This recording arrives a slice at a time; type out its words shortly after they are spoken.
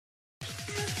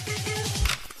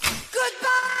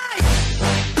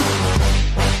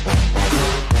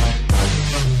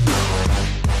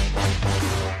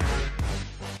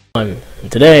And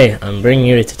today I'm bringing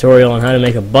you a tutorial on how to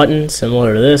make a button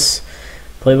similar to this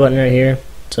play button right here.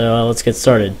 So let's get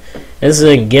started. This is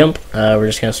in Gimp. We're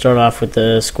just going to start off with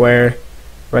the square,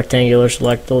 rectangular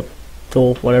select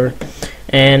tool, whatever,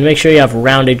 and make sure you have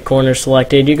rounded corners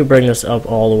selected. You can bring this up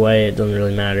all the way, it doesn't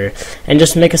really matter, and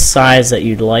just make a size that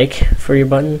you'd like for your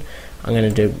button. I'm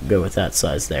going to go with that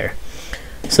size there.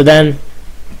 So then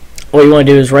what you want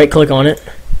to do is right click on it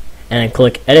and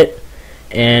click edit,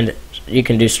 and you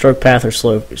can do stroke path or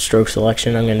stroke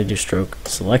selection. I'm going to do stroke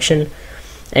selection,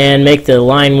 and make the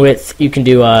line width, you can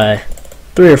do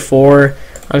 3 or 4.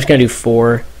 I'm just going to do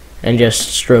 4 and just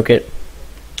stroke it.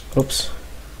 Oops.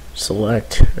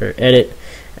 Select or edit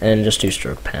and just do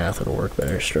stroke path. It'll work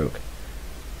better. Stroke.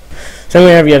 So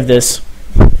whenever you have this,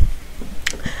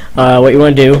 what you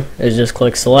want to do is just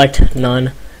click select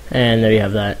none, and there you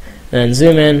have that. Then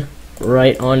zoom in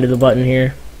right onto the button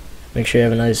here. Make sure you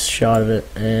have a nice shot of it,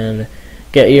 and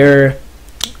get your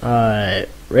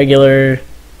regular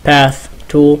path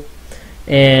tool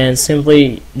and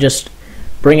simply just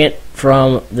bring it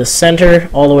from the center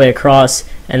all the way across,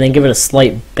 and then give it a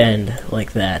slight bend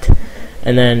like that,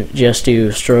 and then just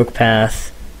do stroke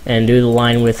path and do the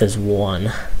line width as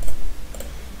 1,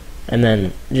 and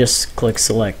then just click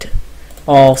select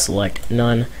all, select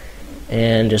none,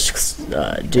 and just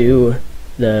do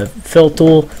the fill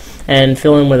tool and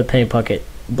fill in with a paint bucket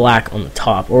black on the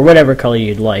top or whatever color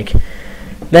you'd like.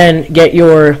 Then get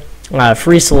your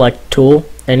free select tool,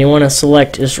 and you want to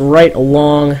select just right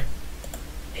along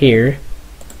here,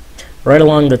 right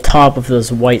along the top of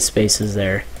those white spaces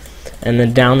there, and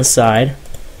then down the side,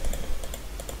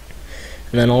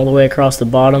 and then all the way across the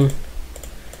bottom,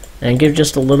 and give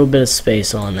just a little bit of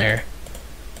space on there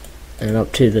and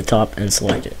up to the top, and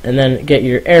select it. And then get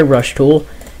your airbrush tool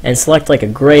and select like a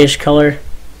grayish color.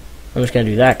 I'm just going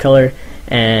to do that color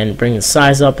and bring the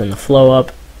size up and the flow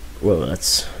up. Whoa,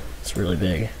 that's really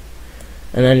big.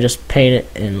 And then just paint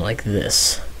it in like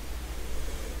this.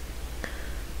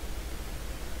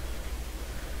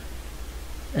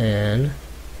 And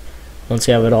once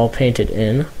you have it all painted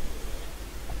in,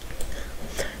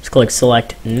 just click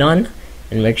select none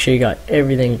and make sure you got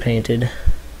everything painted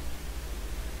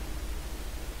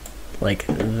like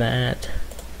that.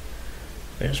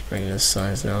 Just bring this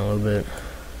size down a little bit.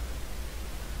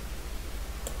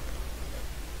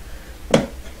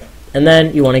 And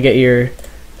then you want to get your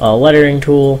lettering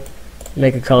tool,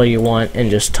 make a color you want,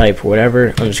 and just type whatever.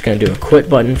 I'm just going to do a quit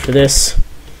button for this.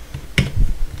 I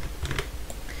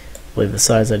believe the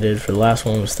size I did for the last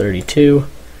one was 32.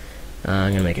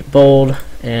 I'm going to make it bold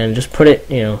and just put it,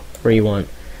 where you want.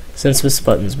 Since this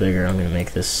button's bigger, I'm going to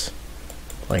make this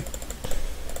like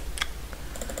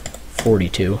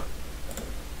 42.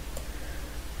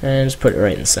 And just put it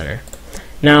right in the center.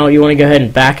 Now you want to go ahead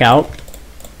and back out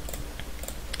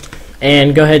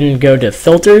and go ahead and go to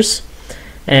filters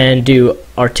and do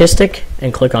artistic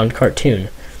and click on cartoon,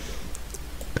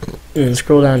 and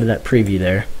scroll down to that preview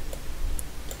there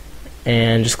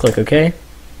and just click OK.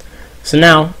 So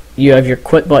now you have your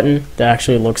quit button that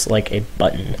actually looks like a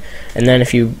button, and then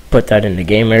if you put that into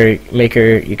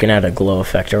Gamerev, you can add a glow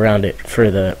effect around it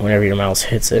for the whenever your mouse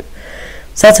hits it.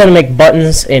 So that's how to make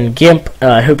buttons in Gimp.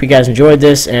 I hope you guys enjoyed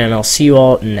this, and I'll see you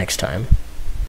all next time.